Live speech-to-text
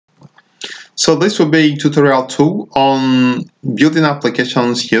So this will be tutorial 2 on building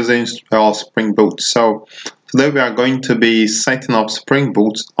applications using Spring Boot. So today we are going to be setting up Spring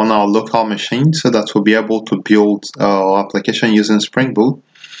Boot on our local machine so that we'll be able to build application using Spring Boot.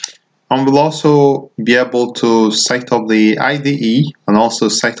 And we'll also be able to set up the IDE and also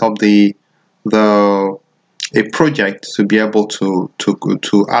set up a project to be able to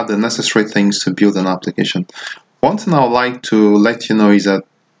add the necessary things to build an application. One thing I would like to let you know is that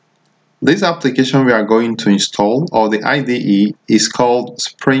this application we are going to install, or the IDE, is called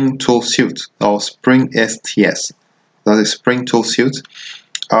Spring Tool Suite or Spring STS. That is Spring Tool Suite.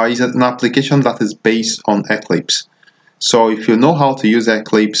 It's an application that is based on Eclipse. So if you know how to use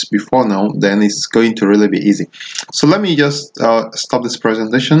Eclipse before now, then it's going to really be easy. So let me just stop this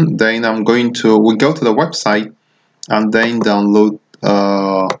presentation. Then we'll go to the website and then download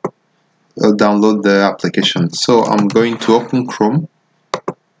the application. So I'm going to open Chrome.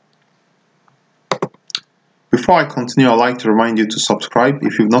 Before I continue, I'd like to remind you to subscribe.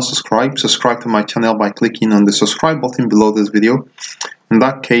 If you've not subscribed, subscribe to my channel by clicking on the subscribe button below this video. In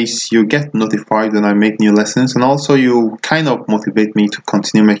that case, you get notified when I make new lessons, and also you kind of motivate me to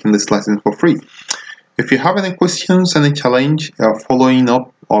continue making this lesson for free. If you have any questions, any challenge, following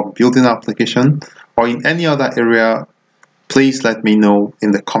up or building an application, or in any other area, please let me know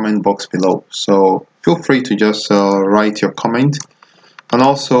in the comment box below. So feel free to just write your comment. And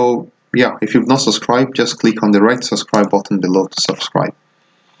also, yeah, if you've not subscribed, just click on the red subscribe button below to subscribe.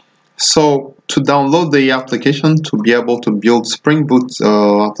 So to download the application, to be able to build Spring Boot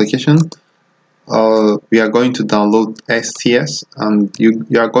application, we are going to download STS, and you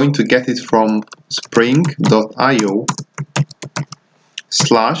are going to get it from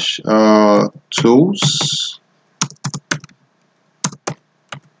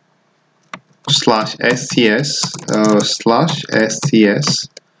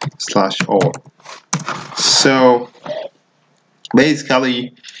So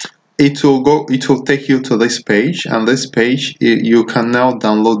basically it will take you to this page, and this page you can now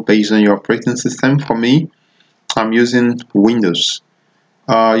download based on your operating system. For me, I'm using Windows.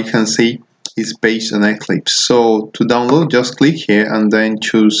 You can see it's based on Eclipse. So to download, just click here and then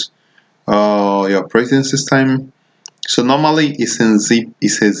choose your operating system. So normally it's a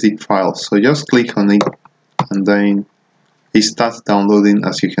zip file, so just click on it and then it starts downloading,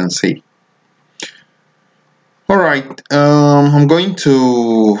 as you can see. Alright, I'm going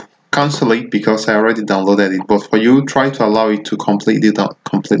to cancel it because I already downloaded it, but for you, try to allow it to completely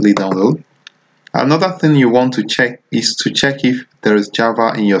download. Another thing you want to check is to check if there is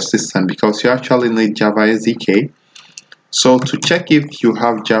Java in your system, because you actually need Java SDK. So to check if you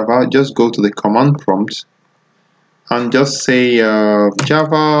have Java, just go to the command prompt and just say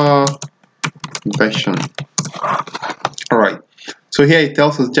Java version. Alright, so here it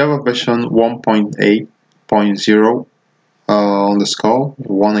tells us Java version 1.8.0 underscore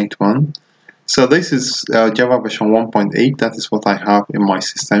 181. So this is Java version 1.8. That is what I have in my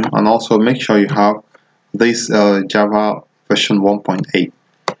system, and also make sure you have this Java version 1.8.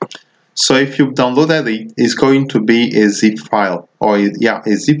 So if you've downloaded it, it's going to be a zip file, or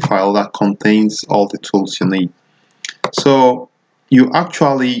a zip file that contains all the tools you need. So you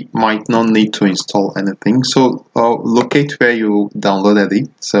actually might not need to install anything. So locate where you downloaded it.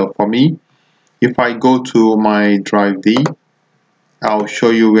 So for me, if I go to my drive D, I'll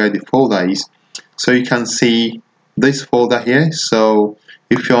show you where the folder is. So you can see this folder here. So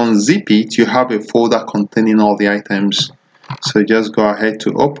if you unzip it, you have a folder containing all the items. So just go ahead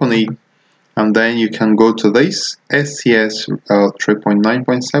to open it, and then you can go to this STS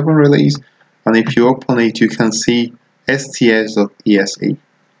 3.9.7 release, and if you open it, you can see sts.exe.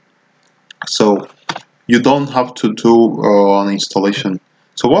 So you don't have to do an installation.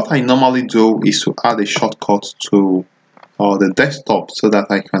 So what I normally do is to add a shortcut to the desktop so that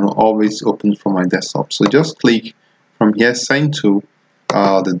I can always open from my desktop. So just click from here, send to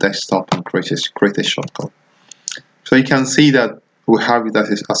the desktop, and create a shortcut. So you can see that we have it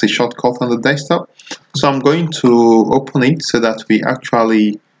as a shortcut on the desktop. So I'm going to open it so that we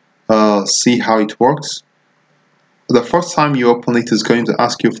actually see how it works. The first time you open it is going to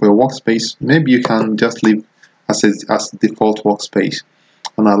ask you for a workspace. Maybe you can just leave as default workspace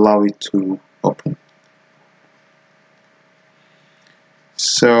and allow it to open.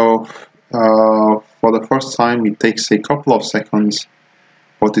 So for the first time it takes a couple of seconds,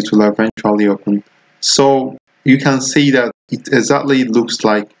 but it will eventually open. So you can see that it exactly looks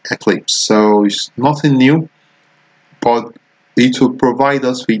like Eclipse. So it's nothing new, but it will provide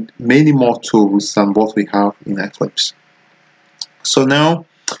us with many more tools than what we have in Eclipse. So now,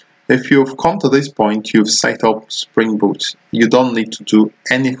 if you've come to this point, you've set up Spring Boot. You don't need to do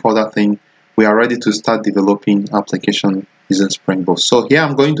any further thing we are ready to start developing application using Spring Boot. So here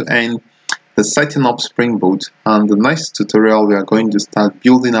I'm going to end the setting up Spring Boot, and the next tutorial we are going to start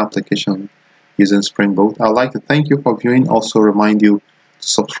building application using Spring Boot. I'd like to thank you for viewing, also remind you to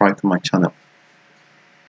subscribe to my channel.